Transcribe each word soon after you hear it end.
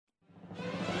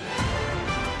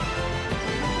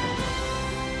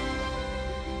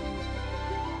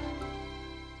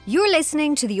You're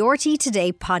listening to the RT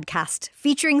Today podcast,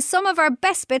 featuring some of our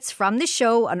best bits from the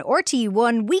show on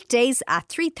RTE1 weekdays at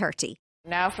 3:30.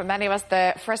 Now, for many of us,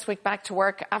 the first week back to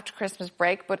work after Christmas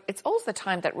break, but it's also the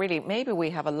time that really maybe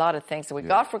we have a lot of things that we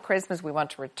got for Christmas we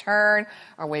want to return,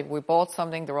 or maybe we bought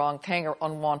something, the wrong thing, or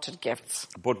unwanted gifts.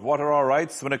 But what are our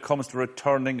rights when it comes to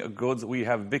returning goods? We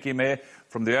have Vickie Maye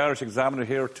from the Irish Examiner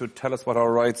here to tell us what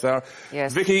our rights are.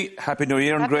 Yes. Vickie, Happy New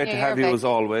Year and Happy great New to Year, have you Vic. as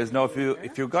always. Now, if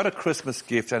you got a Christmas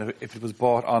gift and if it was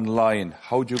bought online,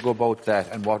 how do you go about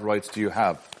that and what rights do you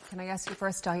have? Can I ask you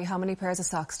first, Dahi, how many pairs of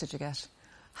socks did you get?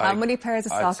 How many pairs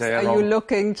of socks are around you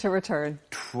looking to return?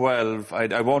 12.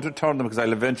 I won't return them because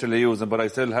I'll eventually use them, but I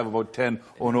still have about 10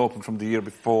 unopened from the year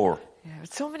before. Yeah,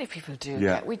 but so many people do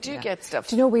Yeah. that. We do get stuff.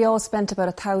 Do you know we all spent about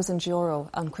 €1,000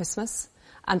 on Christmas?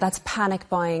 And that's panic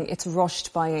buying, it's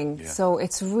rushed buying. Yeah. So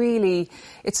it's really,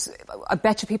 I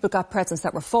bet you people got presents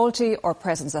that were faulty or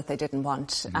presents that they didn't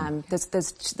want.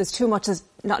 There's too much, there's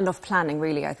not enough planning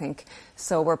really, I think.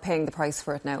 So we're paying the price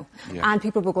for it now. Yeah. And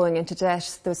people were going into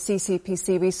debt. There was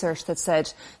CCPC research that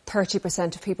said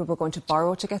 30% of people were going to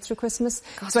borrow to get through Christmas.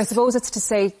 So I suppose it's to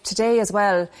say today as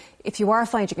well, if you are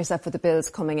finding yourself with the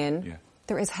bills coming in,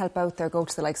 there is help out there. Go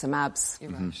to the likes of MABS.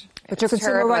 You're right. But your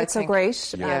consumer rights are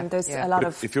great, Yeah. and there's Yeah. a lot But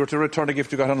of... if you were to return a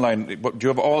gift you got online, do you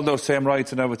have all those same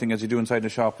rights and everything as you do inside the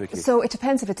shop, Vickie? So it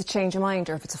depends if it's a change of mind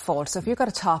or if it's a fault. So if you got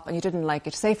a top and you didn't like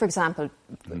it, say for example,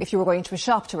 if you were going to a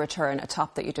shop to return a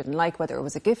top that you didn't like, whether it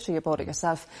was a gift or you bought it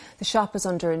yourself, the shop is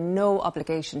under no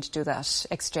obligation to do that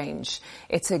exchange.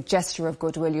 It's a gesture of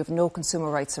goodwill. You have no consumer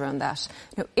rights around that.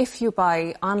 Now, if you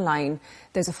buy online,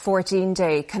 there's a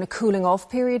 14-day kind of cooling off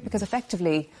period because effectively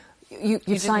you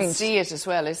signed... didn't see it as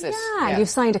well, is it? Yeah, you've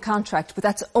signed a contract, but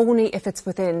that's only if it's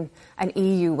within an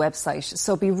EU website.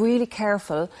 So be really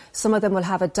careful. Some of them will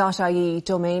have a .ie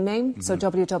domain name, so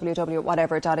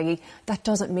www.whatever.ie. That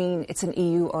doesn't mean it's an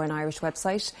EU or an Irish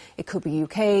website. It could be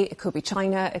UK, it could be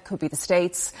China, it could be the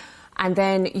States. And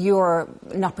then you're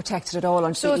not protected at all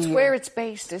under the EU. So it's where it's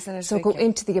based, isn't it? So go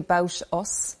into the About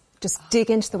Us. Just dig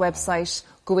into the website,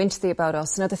 go into the About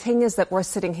Us. Now, the thing is that we're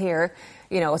sitting here,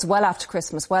 you know, it's well after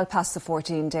Christmas, well past the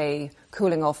 14-day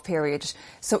cooling off period.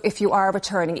 So if you are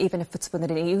returning, even if it's within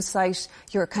an EU site,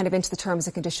 you're kind of into the terms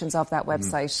and conditions of that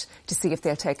website to see if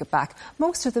they'll take it back.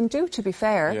 Most of them do, to be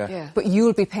fair, but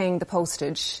you'll be paying the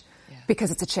postage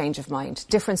because it's a change of mind.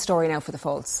 Different story now for the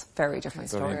faults. Very different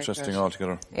story. Very interesting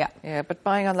altogether. Yeah, but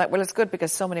buying online, well, it's good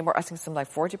because so many more, I think something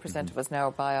like 40% of us now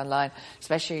buy online,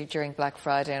 especially during Black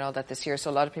Friday and all that this year. So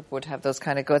a lot of people would have those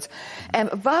kind of goods.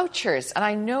 Vouchers, and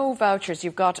I know vouchers,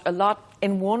 you've got a lot.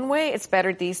 In one way, it's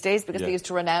better these days because they used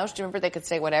to run out. Do you remember they could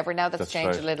say whatever? Now that's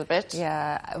changed a little bit.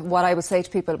 Yeah. What I would say to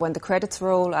people, when the credits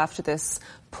roll after this,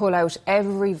 pull out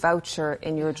every voucher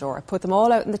in your drawer. Put them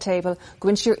all out on the table. Go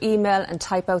into your email and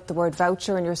type out the word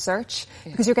voucher in your search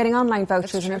because you're getting online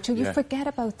vouchers and you forget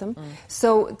about them.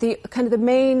 So the kind of the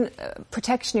main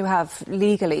protection you have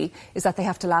legally is that they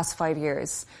have to last 5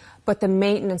 years. But the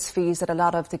maintenance fees that a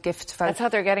lot of the gift vouchers... That's how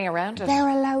they're getting around it. They're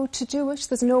allowed to do it.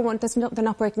 They're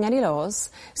not breaking any laws.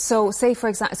 So say, for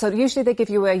example, so usually they give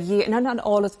you a year, not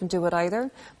all of them do it either,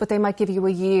 but they might give you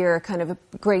a year kind of a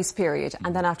grace period,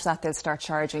 and then after that they'll start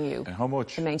charging you. And how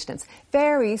much? The maintenance.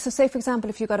 Varies. So say, for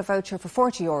example, if you got a voucher for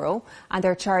 €40 and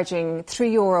they're charging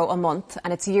 €3 a month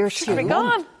and it's year two. Should be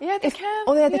gone. Yeah, they can.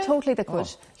 Oh, yeah, they could.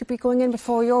 You'd be going in with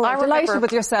 €4. Delighted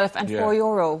with yourself and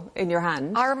 €4 in your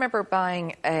hand. I remember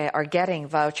buying... or getting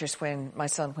vouchers when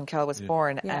Kel was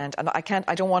born, and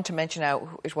I don't want to mention out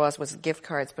who it was gift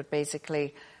cards, but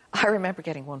basically I remember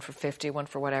getting one for 50, one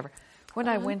for whatever. When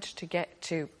I went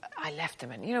I left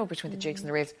them in, between the jigs and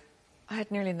the raves. I had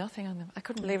nearly nothing on them. I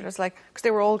couldn't believe it. It was like, because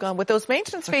they were all gone with those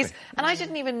maintenance fees. And I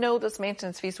didn't even know those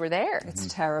maintenance fees were there. It's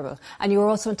terrible. And you're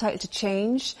also entitled to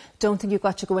change. Don't think you've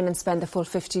got to go in and spend the full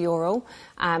 €50.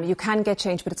 You can get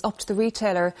change, but it's up to the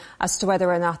retailer as to whether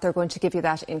or not they're going to give you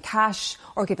that in cash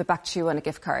or give it back to you on a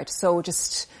gift card. So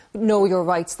just know your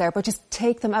rights there, but just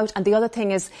take them out. And the other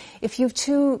thing is, if you have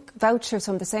 2 vouchers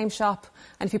from the same shop,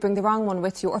 and if you bring the wrong one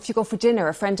with you, or if you go for dinner,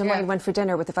 a friend of mine went for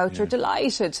dinner with a voucher,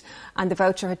 delighted, and the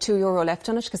voucher had €2 left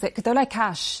on it, because they're like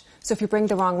cash. So if you bring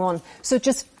the wrong one, so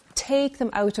just take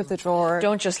them out of the drawer.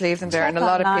 Don't just leave them there, and a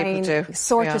lot of people do.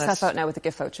 Sort yourself out now with the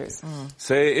gift vouchers.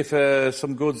 Say if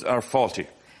some goods are faulty,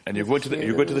 and you go to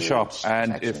the shop,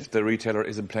 and if the retailer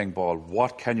isn't playing ball,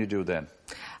 what can you do then?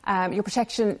 Your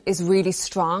protection is really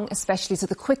strong, especially so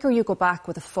the quicker you go back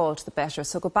with a fault, the better.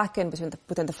 So go back in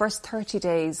within the first 30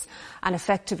 days and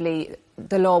effectively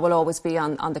the law will always be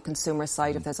on the consumer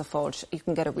side. If there's a fault, you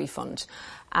can get a refund.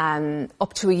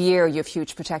 Up to a year, you have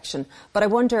huge protection. But I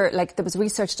wonder, like, there was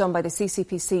research done by the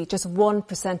CCPC, just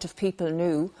 1% of people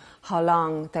knew how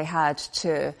long they had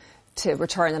to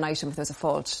return an item if there's a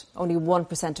fault. Only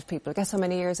 1% of people. Guess how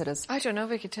many years it is? I don't know,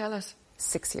 Vickie, tell us.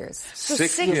 6 years. So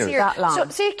 6 years. That long. So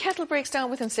say a kettle breaks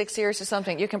down within 6 years or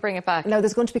something, you can bring it back. Now,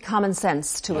 there's going to be common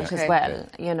sense to it as well,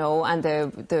 you know, and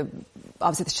the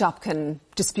obviously the shop can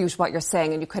dispute what you're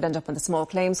saying and you could end up in the small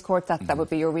claims court. That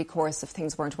would be your recourse if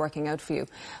things weren't working out for you.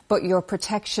 But your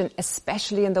protection,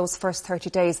 especially in those first 30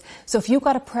 days. So if you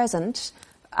got a present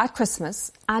at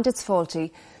Christmas and it's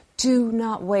faulty, do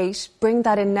not wait. Bring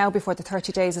that in now before the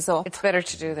 30 days is up. It's better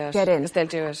to do that. Get in. Because they'll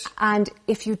do it. And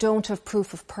if you don't have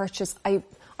proof of purchase, I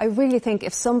really think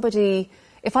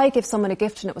if I give someone a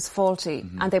gift and it was faulty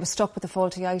and they were stuck with a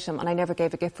faulty item and I never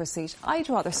gave a gift receipt, I'd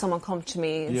rather someone come to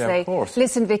me and say,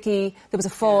 listen, Vickie, there was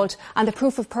a fault. And the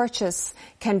proof of purchase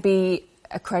can be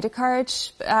a credit card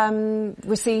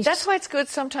receipt. That's why it's good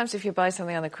sometimes if you buy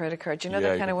something on a credit card. Do you know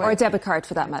that kind of way? Or a debit card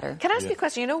for that matter. Can I ask you a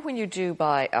question? You know, when you do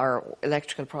buy our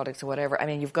electrical products or whatever, I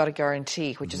mean, you've got a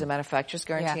guarantee, which is a manufacturer's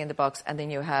guarantee in the box, and then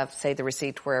you have, say, the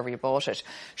receipt wherever you bought it.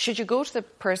 Should you go to the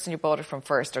person you bought it from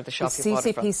first or the shop you bought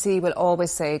it from? The CCPC will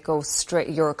always say go straight.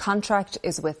 Your contract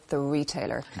is with the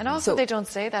retailer. And also they don't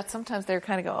say that. Sometimes they're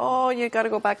kind of go, oh, you got to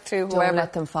go back to whoever. Don't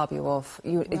let them fob you off.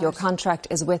 Your contract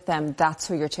is with them. That's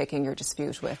who you're taking your dispute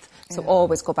with. So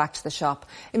always go back to the shop.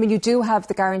 I mean, you do have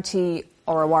the guarantee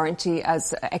or a warranty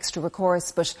as extra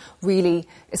recourse, but really,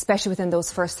 especially within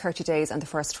those first 30 days and the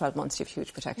first 12 months, you have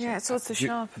huge protection. Yeah, so it's the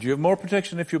shop. Do you have more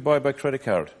protection if you buy by credit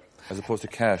card as opposed to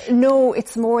cash? No,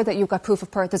 it's more that you've got proof of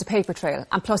purchase. There's a paper trail.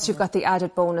 And plus you've got the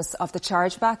added bonus of the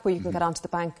chargeback where you can get onto the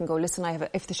bank and go, listen,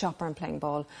 if the shop aren't playing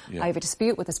ball, I have a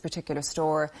dispute with this particular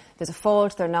store. There's a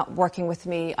fault. They're not working with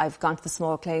me. I've gone to the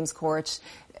small claims court.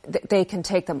 They can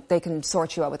take them. They can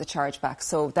sort you out with a chargeback.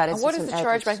 So that is. And what does the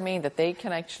chargeback mean? That they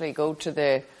can actually go to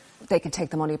the. They can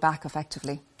take the money back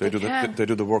effectively. They do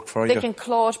the work for you. They can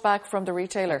claw it back from the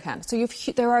retailer. They can. So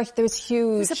there's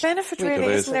huge. There's a benefit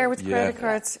really, isn't there, with credit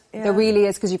cards? Yeah. There really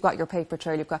is, because you've got your paper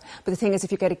trail. But the thing is,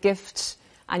 if you get a gift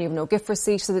and you have no gift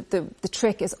receipt, so that the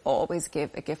trick is always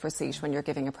give a gift receipt when you're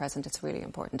giving a present. It's really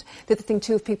important. The other thing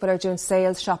too, if people are doing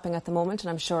sales shopping at the moment, and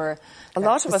I'm sure a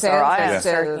lot of us are, I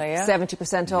certainly,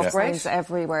 70% off signs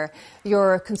everywhere.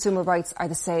 Your consumer rights are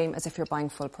the same as if you're buying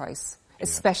full price,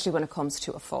 especially when it comes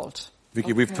to a fault.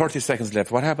 Vickie, we've 30 seconds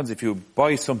left. What happens if you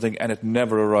buy something and it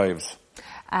never arrives?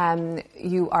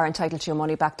 You are entitled to your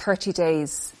money back. 30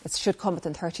 days. It should come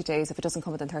within 30 days. If it doesn't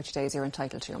come within 30 days, you're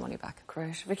entitled to your money back.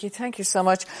 Great. Vickie, thank you so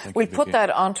much. We'll put that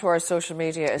onto our social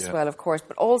media as well, of course.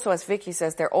 But also, as Vickie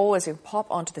says, they're always, you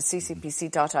pop onto the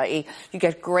ccpc.ie. You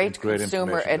get great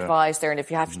consumer advice there, and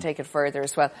if you have to take it further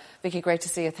as well. Vickie, great to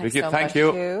see you. Thanks so much. Thank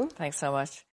you. Thanks so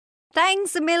much.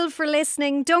 Thanks a mil for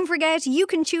listening. Don't forget, you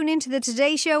can tune into the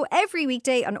Today Show every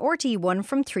weekday on RTE1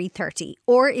 from 3:30.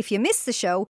 Or if you miss the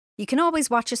show, you can always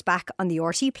watch us back on the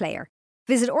RTE player.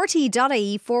 Visit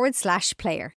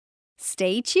rte.ie/player.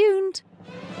 Stay tuned.